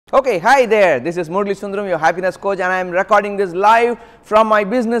Okay, hi there, this is Murali Sundaram, your happiness coach, and I am recording this live from my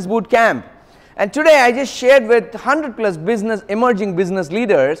business boot camp. And today I just shared with 100 plus emerging business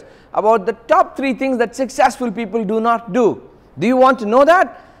leaders about the top 3 things that successful people do not do. Do you want to know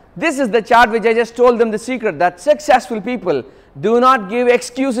that? This is the chart which I just told them the secret, that successful people do not give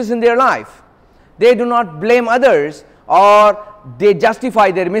excuses in their life. They do not blame others or they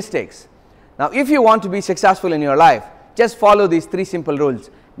justify their mistakes. Now if you want to be successful in your life, just follow these 3 simple rules.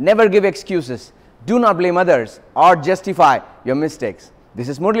 Never give excuses, do not blame others or justify your mistakes. This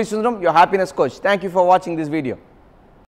is Murali Sundaram, your happiness coach. Thank you for watching this video.